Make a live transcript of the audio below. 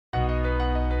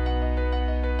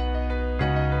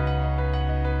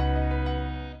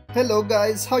Hello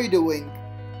guys, how you doing?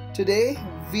 Today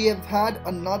we have had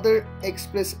another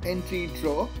express entry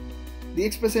draw, the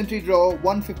express entry draw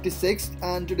 156,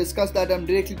 and to discuss that I'm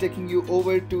directly taking you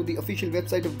over to the official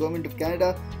website of Government of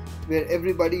Canada where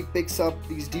everybody picks up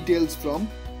these details from.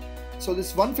 So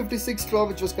this 156 draw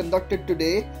which was conducted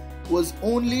today was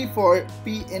only for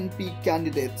PNP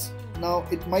candidates. Now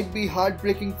it might be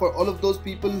heartbreaking for all of those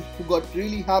people who got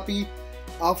really happy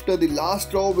after the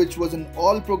last draw, which was an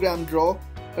all program draw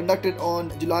conducted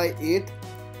on July 8th.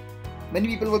 Many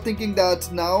people were thinking that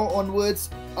now onwards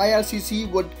IRCC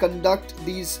would conduct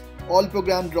these all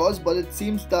program draws, but it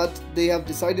seems that they have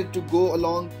decided to go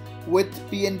along with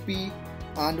PNP,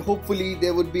 and hopefully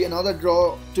there would be another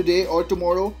draw today or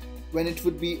tomorrow when it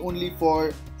would be only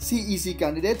for CEC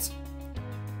candidates.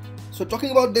 So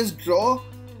talking about this draw,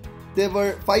 there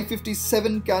were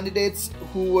 557 candidates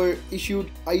who were issued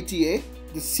ITA.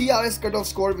 The CRS cutoff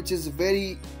score, which is a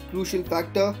very crucial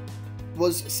factor,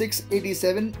 was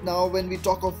 687. Now when we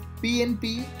talk of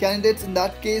PNP candidates, in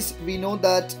that case we know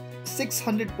that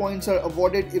 600 points are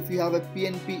awarded if you have a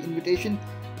PNP invitation,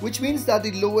 which means that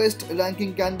the lowest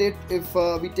ranking candidate, if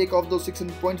we take off those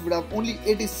 600 points, would have only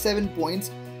 87 points,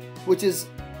 which is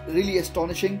really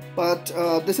astonishing. But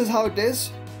this is how it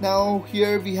is. Now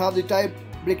here we have the tie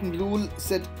breaking rule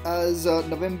set as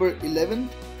November 11th,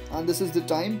 and this is the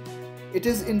time. It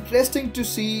is interesting to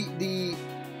see the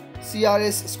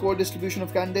CRS score distribution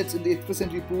of candidates in the express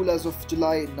entry pool as of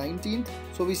July 19th.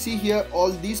 So we see here all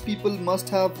these people must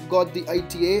have got the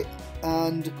ITA,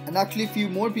 and actually few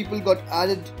more people got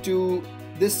added to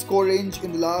this score range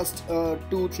in the last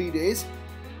 2-3 days.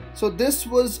 So this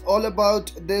was all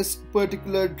about this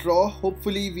particular draw.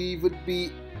 Hopefully we would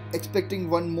be expecting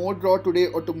one more draw today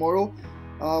or tomorrow,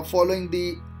 following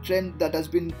the trend that has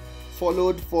been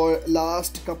followed for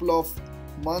last couple of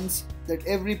months, that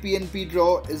every PNP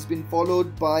draw has been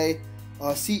followed by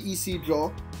a CEC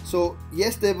draw. So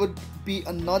yes, there would be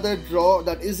another draw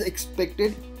that is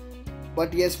expected,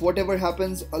 but yes, whatever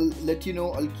happens, I'll let you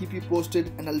know, I'll keep you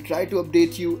posted, and I'll try to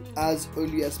update you as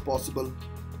early as possible.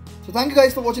 So thank you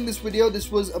guys for watching this video.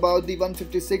 This was about the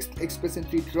 156th express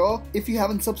entry draw. If you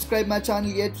haven't subscribed my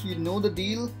channel yet, you know the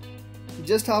deal. You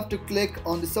just have to click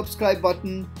on the subscribe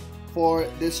button for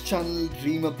this channel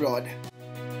Dream Abroad.